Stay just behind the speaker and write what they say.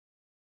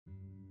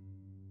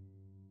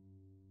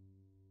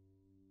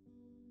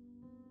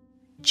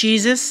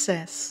Jesus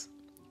says,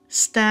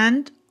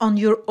 "Stand on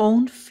your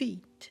own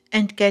feet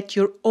and get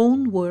your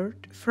own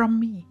word from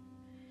me."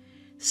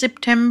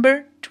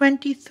 September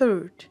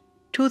 23rd,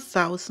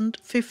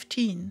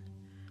 2015.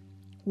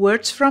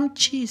 Words from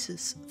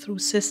Jesus through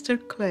Sister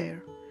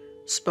Clare,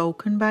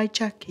 spoken by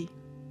Jackie.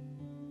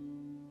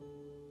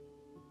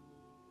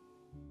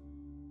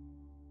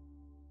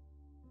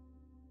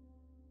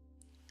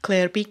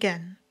 Clare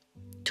began.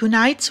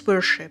 Tonight's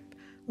worship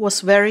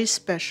was very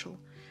special.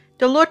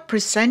 The Lord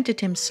presented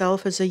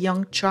himself as a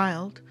young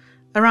child,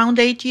 around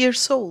 8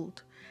 years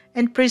old,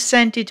 and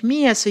presented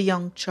me as a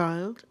young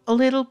child, a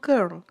little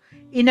girl,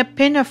 in a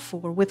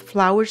pinafore with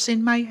flowers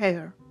in my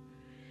hair.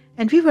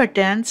 And we were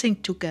dancing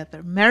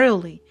together,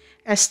 merrily,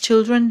 as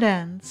children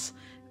dance,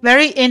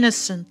 very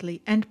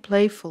innocently and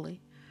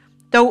playfully,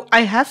 though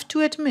I have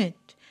to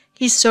admit,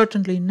 he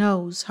certainly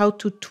knows how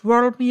to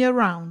twirl me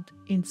around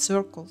in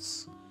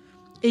circles.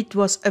 It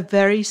was a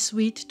very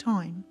sweet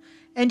time,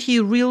 and he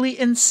really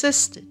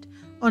insisted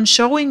on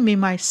showing me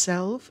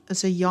myself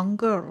as a young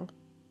girl.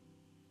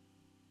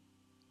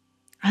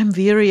 I'm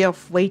weary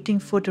of waiting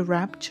for the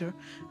rapture,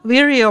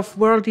 weary of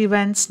world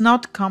events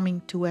not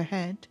coming to a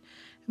head,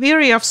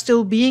 weary of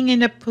still being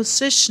in a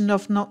position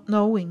of not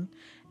knowing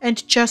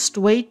and just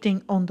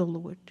waiting on the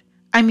Lord.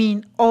 I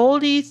mean, all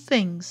these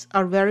things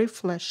are very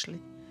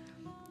fleshly.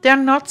 They're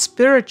not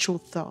spiritual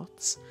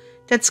thoughts.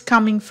 That's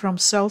coming from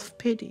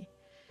self-pity.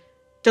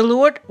 The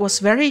Lord was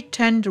very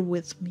tender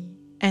with me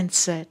and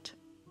said,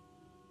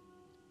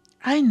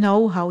 "I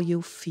know how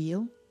you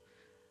feel.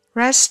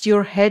 Rest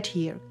your head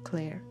here,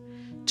 Clare.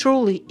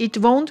 Truly, it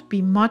won't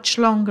be much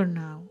longer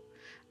now.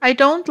 I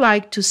don't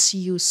like to see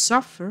you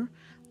suffer.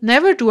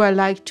 Never do I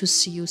like to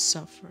see you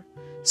suffer.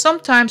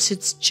 Sometimes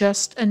it's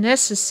just a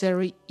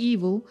necessary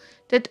evil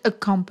that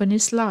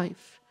accompanies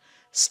life.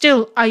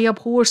 Still, I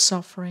abhor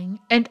suffering,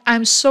 and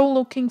I'm so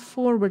looking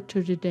forward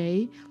to the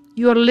day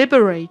you are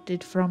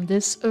liberated from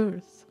this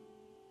earth.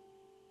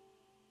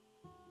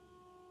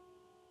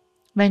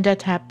 When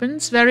that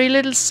happens, very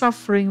little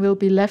suffering will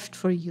be left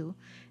for you,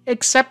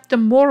 except the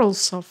moral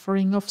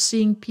suffering of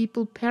seeing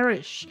people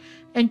perish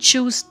and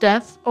choose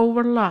death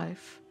over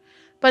life.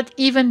 But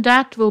even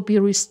that will be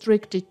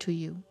restricted to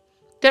you.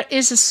 There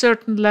is a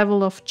certain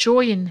level of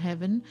joy in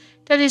heaven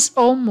that is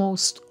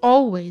almost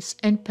always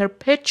and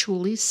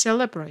perpetually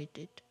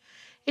celebrated.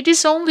 It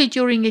is only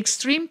during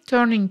extreme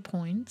turning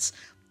points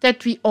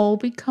that we all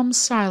become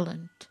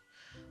silent.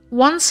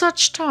 One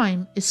such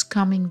time is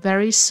coming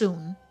very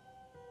soon.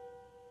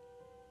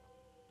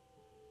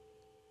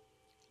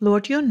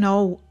 Lord, you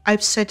know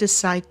I've set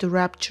aside the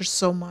rapture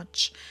so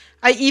much.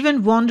 I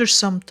even wonder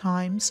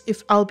sometimes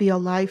if I'll be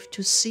alive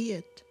to see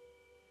it.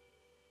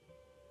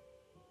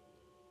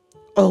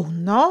 Oh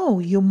no,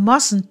 you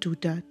mustn't do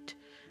that.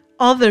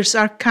 Others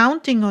are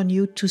counting on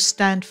you to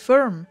stand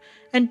firm,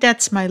 and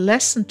that's my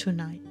lesson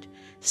tonight.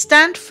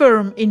 Stand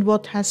firm in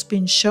what has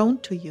been shown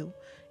to you.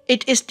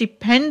 It is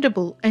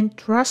dependable and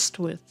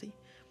trustworthy.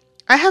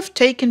 I have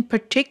taken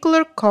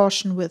particular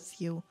caution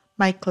with you,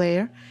 my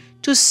Clare,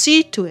 to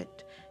see to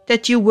it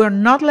that you were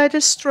not led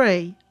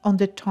astray on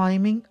the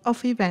timing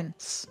of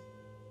events.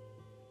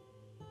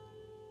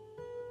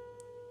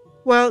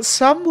 Well,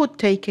 some would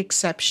take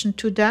exception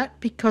to that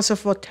because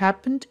of what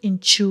happened in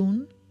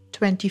June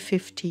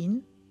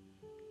 2015.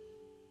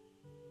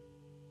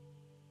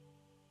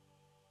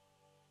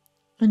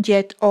 And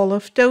yet all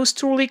of those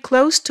truly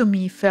close to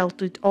me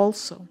felt it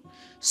also.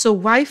 So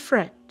why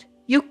fret?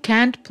 You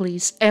can't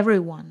please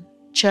everyone.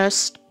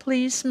 Just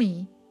please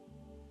me.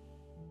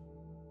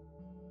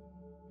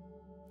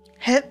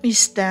 Help me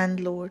stand,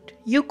 Lord.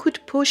 You could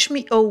push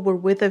me over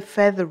with a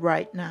feather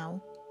right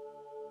now.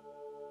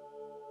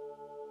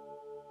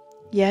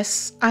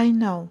 Yes, I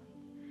know.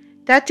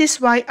 That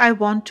is why I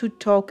want to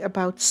talk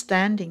about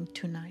standing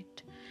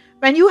tonight.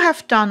 When you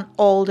have done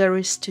all there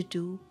is to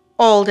do,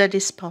 all that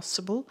is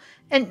possible,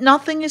 and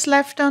nothing is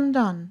left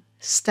undone,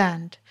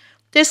 stand.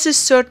 This is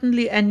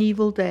certainly an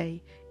evil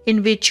day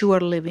in which you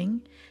are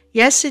living.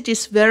 Yes, it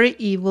is very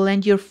evil,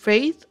 and your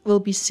faith will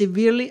be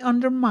severely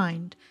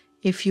undermined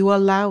if you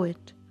allow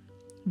it.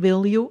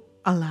 Will you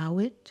allow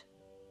it?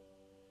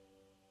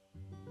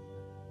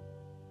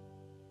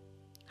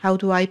 How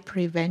do I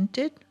prevent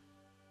it?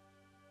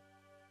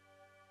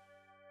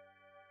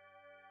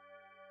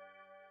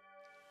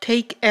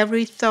 Take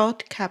every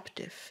thought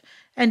captive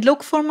and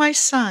look for my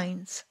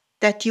signs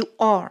that you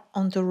are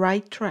on the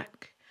right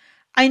track.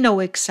 I know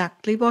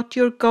exactly what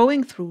you're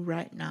going through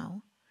right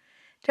now.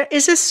 There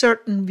is a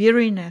certain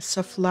weariness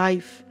of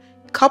life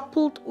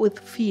coupled with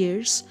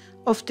fears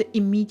of the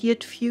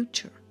immediate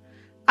future.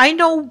 I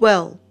know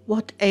well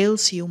what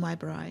ails you, my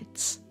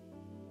brides.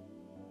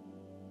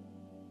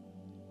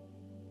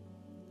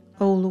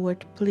 O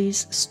Lord,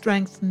 please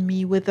strengthen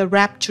me with a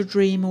rapture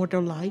dream or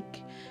the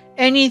like,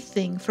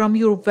 anything from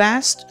your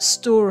vast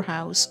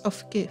storehouse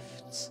of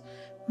gifts.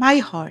 My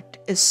heart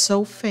is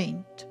so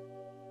faint.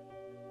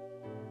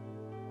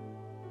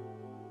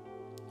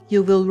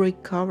 You will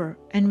recover,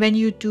 and when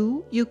you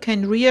do, you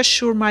can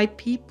reassure my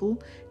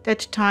people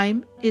that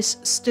time is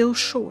still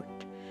short,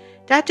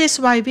 That is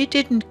why we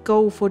didn't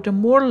go for the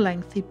more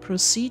lengthy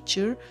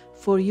procedure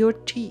for your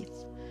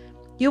teeth.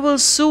 You will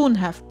soon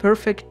have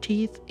perfect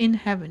teeth in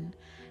heaven,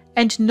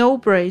 and no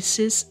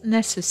braces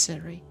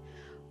necessary.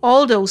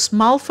 All those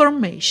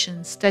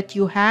malformations that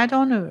you had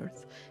on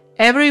earth,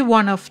 every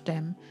one of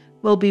them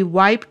will be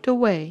wiped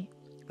away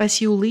as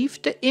you leave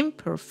the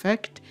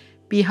imperfect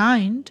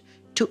behind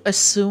to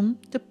assume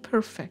the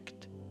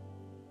perfect.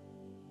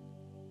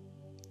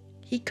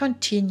 He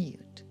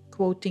continued,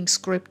 quoting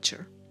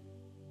scripture.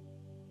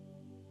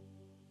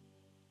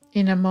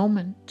 In a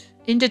moment,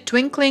 in the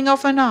twinkling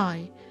of an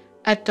eye,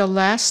 at the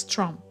last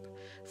trump,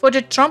 for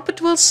the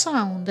trumpet will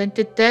sound, and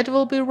the dead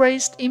will be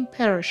raised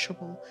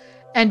imperishable,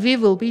 and we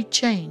will be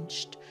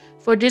changed.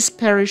 For this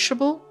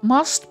perishable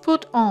must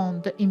put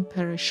on the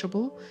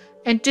imperishable,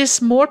 and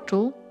this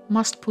mortal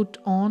must put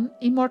on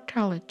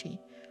immortality.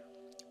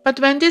 But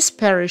when this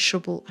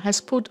perishable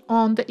has put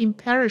on the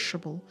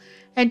imperishable,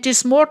 and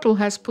this mortal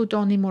has put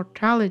on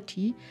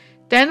immortality,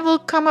 then will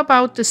come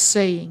about the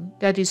saying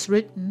that is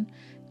written,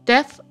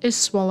 Death is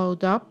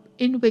swallowed up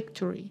in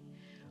victory.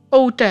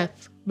 O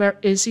death, where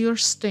is your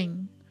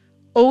sting?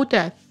 O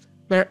death,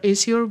 where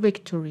is your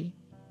victory?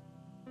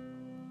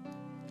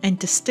 And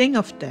the sting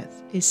of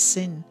death is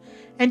sin,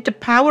 and the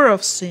power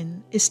of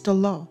sin is the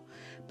law.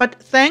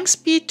 But thanks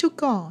be to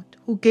God,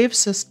 who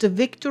gives us the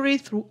victory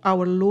through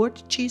our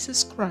Lord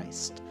Jesus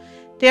Christ.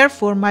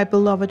 Therefore, my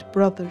beloved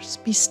brothers,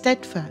 be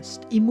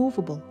steadfast,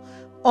 immovable,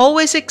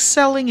 always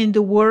excelling in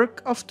the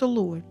work of the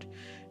Lord,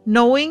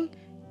 knowing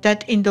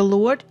that in the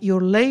Lord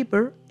your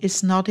labor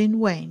is not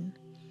in vain.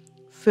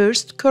 1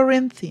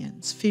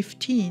 Corinthians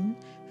 15,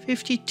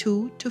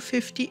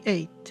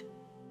 52-58.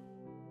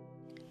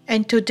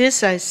 And to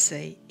this I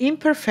say,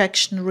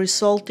 imperfection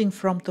resulting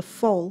from the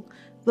fall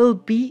will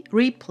be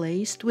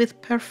replaced with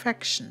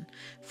perfection,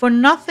 for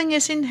nothing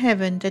is in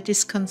heaven that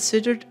is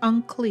considered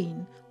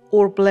unclean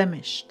or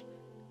blemished.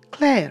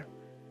 Clare,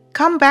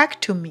 come back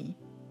to me.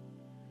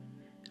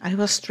 I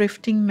was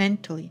drifting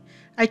mentally.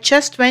 I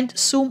just went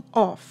zoom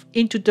off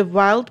into the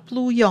wild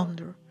blue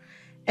yonder,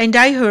 and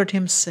I heard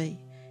him say,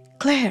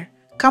 Clare,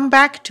 come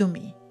back to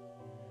me.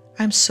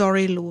 I'm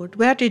sorry, Lord,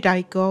 where did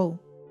I go?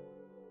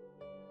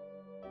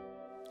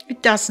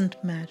 It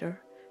doesn't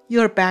matter.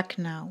 You're back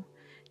now.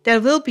 There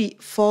will be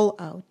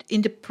fallout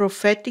in the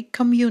prophetic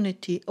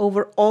community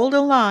over all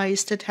the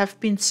lies that have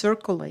been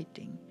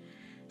circulating.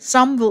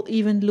 Some will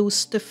even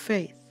lose the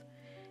faith.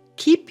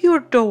 Keep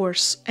your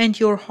doors and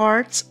your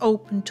hearts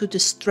open to the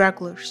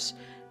stragglers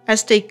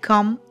as they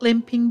come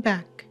limping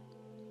back.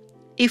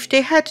 If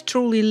they had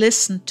truly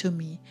listened to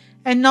me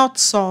and not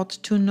sought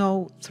to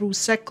know through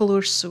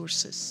secular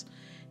sources,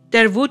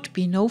 there would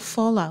be no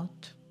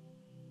fallout.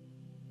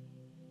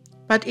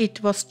 But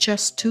it was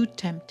just too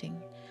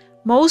tempting.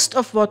 Most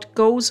of what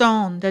goes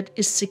on that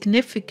is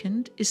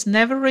significant is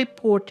never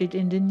reported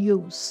in the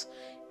news.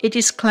 It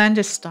is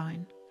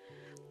clandestine.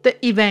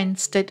 The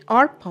events that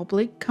are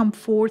public come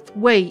forth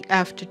way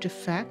after the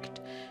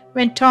fact,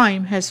 when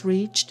time has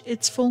reached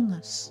its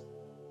fullness.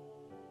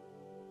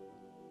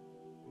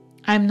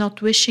 I am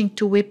not wishing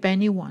to whip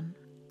anyone.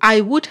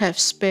 I would have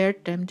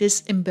spared them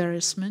this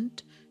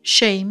embarrassment,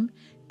 shame,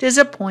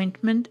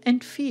 disappointment,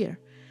 and fear,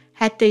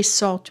 had they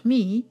sought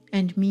me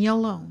and me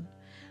alone.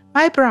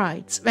 My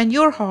brides, when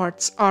your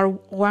hearts are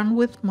one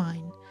with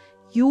mine,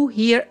 you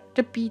hear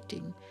the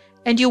beating,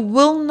 and you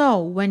will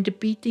know when the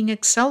beating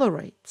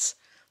accelerates.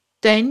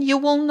 Then you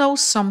will know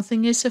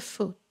something is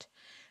afoot.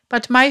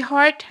 But my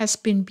heart has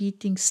been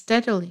beating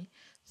steadily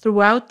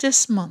throughout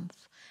this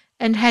month,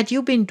 and had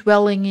you been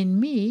dwelling in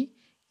me,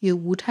 you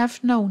would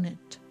have known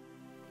it.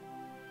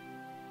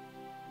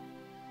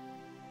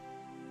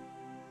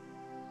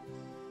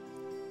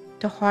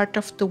 The heart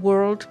of the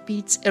world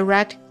beats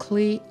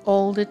erratically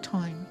all the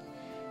time.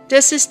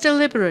 This is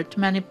deliberate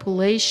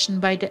manipulation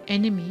by the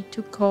enemy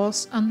to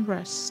cause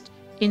unrest,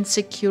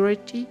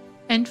 insecurity,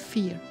 and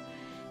fear.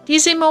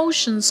 These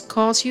emotions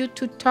cause you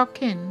to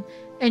tuck in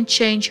and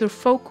change your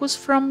focus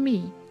from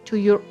me to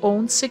your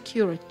own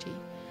security.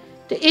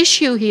 The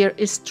issue here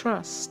is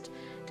trust,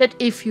 that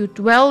if you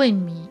dwell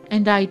in me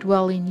and I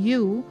dwell in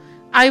you,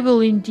 I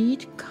will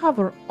indeed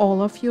cover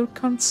all of your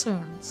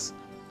concerns.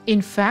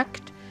 In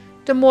fact,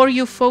 the more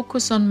you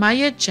focus on my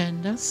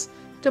agendas,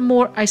 the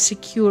more I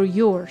secure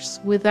yours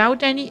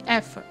without any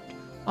effort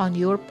on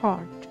your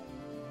part.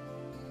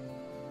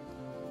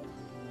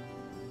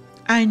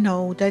 I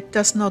know that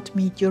does not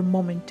meet your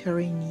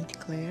momentary need,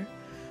 Clare.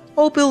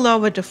 Oh,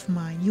 beloved of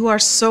mine, you are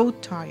so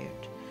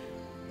tired.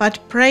 But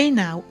pray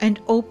now and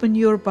open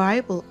your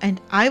Bible, and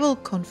I will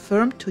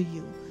confirm to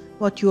you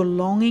what you're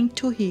longing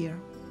to hear.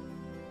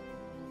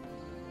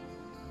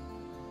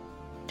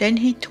 Then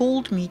he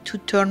told me to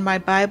turn my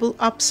Bible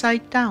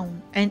upside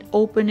down and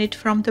open it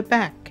from the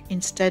back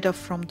instead of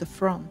from the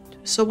front.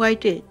 So I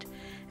did,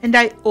 and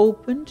I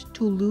opened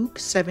to Luke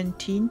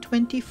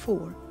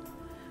 17:24.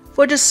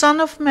 For the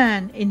Son of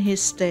Man in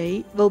his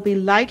day will be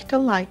like the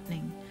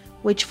lightning,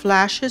 which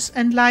flashes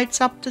and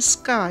lights up the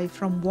sky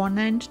from one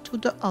end to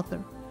the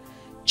other.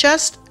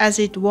 Just as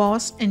it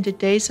was in the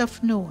days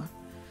of Noah,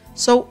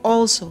 so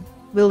also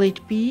will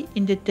it be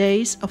in the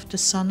days of the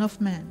Son of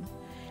Man.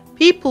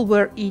 People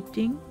were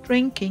eating,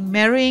 drinking,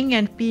 marrying,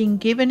 and being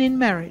given in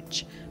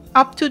marriage,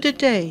 up to the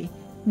day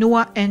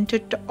Noah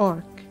entered the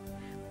ark.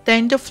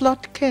 Then the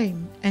flood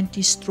came and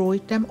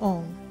destroyed them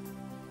all.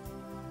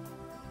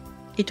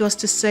 It was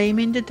the same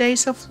in the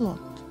days of Lot.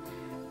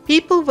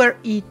 People were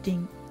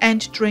eating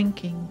and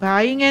drinking,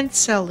 buying and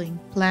selling,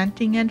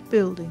 planting and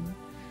building.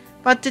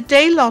 But the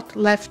day Lot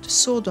left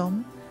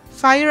Sodom,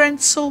 fire and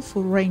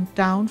sulfur rained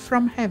down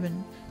from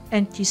heaven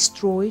and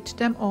destroyed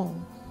them all.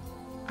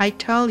 I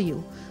tell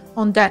you,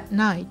 on that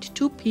night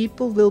 2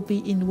 people will be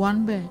in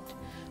one bed.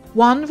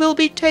 One will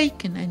be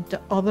taken and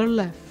the other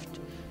left.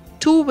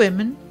 2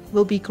 women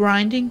will be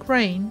grinding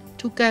grain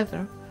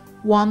together.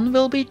 One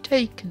will be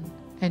taken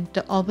and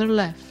the other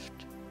left.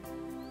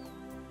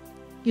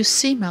 You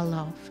see, my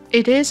love,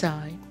 it is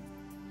I.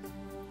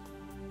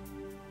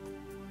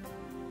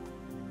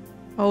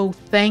 Oh,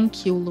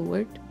 thank you,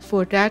 Lord,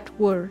 for that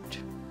word.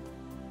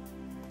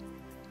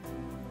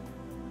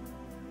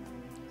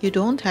 You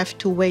don't have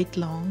to wait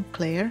long,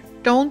 Clare.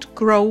 Don't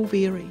grow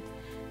weary.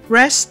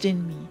 Rest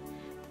in me,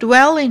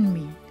 dwell in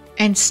me,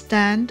 and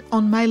stand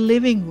on my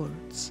living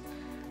words.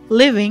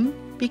 Living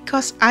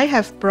because I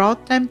have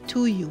brought them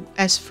to you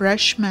as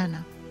fresh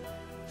manna.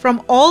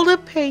 From all the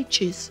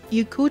pages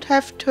you could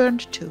have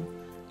turned to,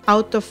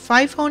 out of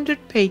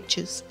 500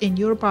 pages in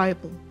your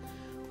Bible,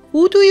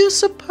 who do you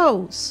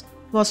suppose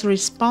was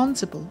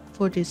responsible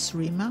for this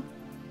rhema?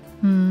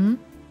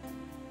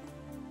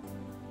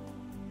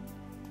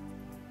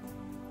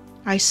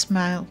 I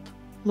smiled.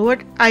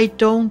 Lord, I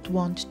don't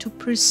want to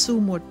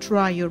presume or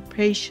try your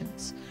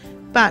patience,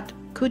 but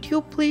could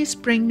you please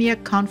bring me a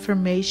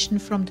confirmation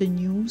from the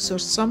news or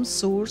some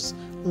source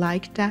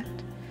like that?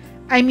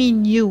 I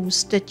mean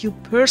news that you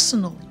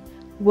personally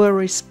were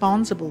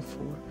responsible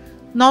for,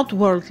 not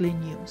worldly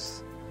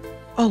news.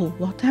 Oh,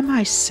 what am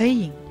I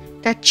saying?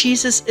 That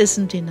Jesus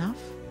isn't enough?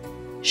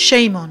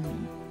 Shame on me.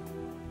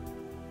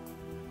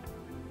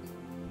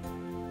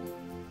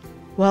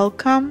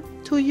 Welcome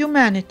to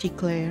humanity,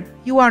 Clare.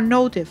 You are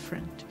no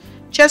different.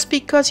 Just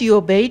because you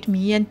obeyed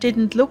me and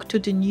didn't look to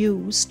the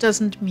news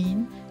doesn't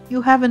mean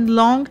you haven't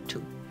longed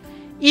to.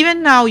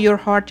 Even now your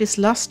heart is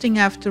lusting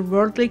after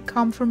worldly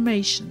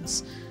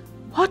confirmations.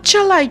 What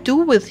shall I do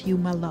with you,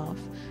 my love?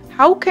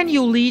 How can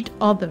you lead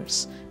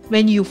others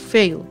when you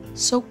fail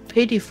so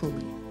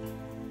pitifully?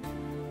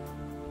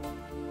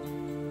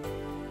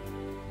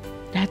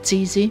 That's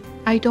easy.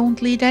 I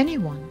don't lead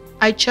anyone.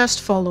 I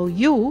just follow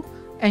you,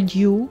 and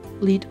you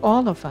lead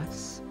all of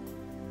us.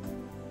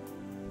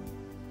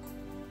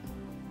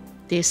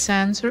 This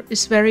answer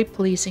is very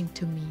pleasing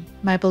to me,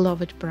 my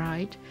beloved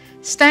bride.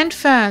 Stand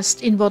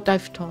fast in what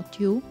I've taught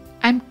you.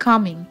 I'm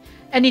coming,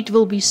 and it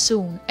will be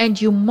soon,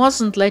 and you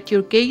mustn't let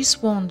your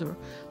gaze wander,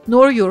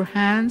 nor your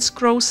hands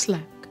grow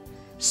slack.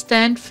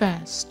 Stand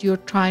fast, your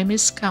time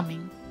is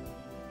coming.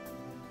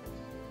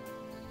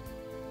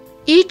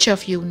 Each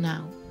of you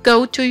now,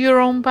 go to your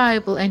own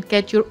Bible and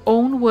get your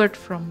own word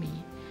from me.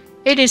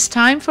 It is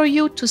time for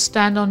you to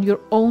stand on your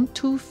own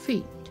 2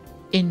 feet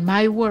in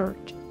my word.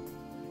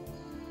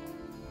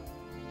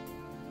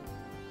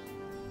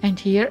 And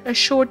here a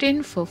short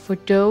info for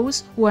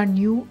those who are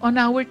new on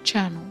our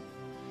channel.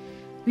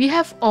 We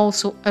have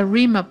also a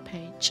Rhema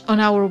page on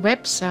our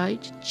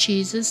website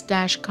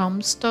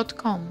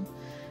jesus-comes.com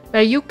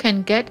where you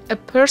can get a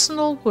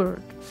personal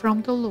word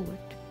from the Lord.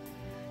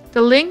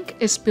 The link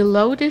is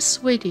below this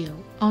video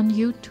on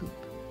YouTube.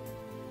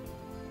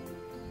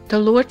 The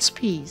Lord's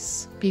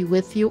peace be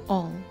with you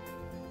all.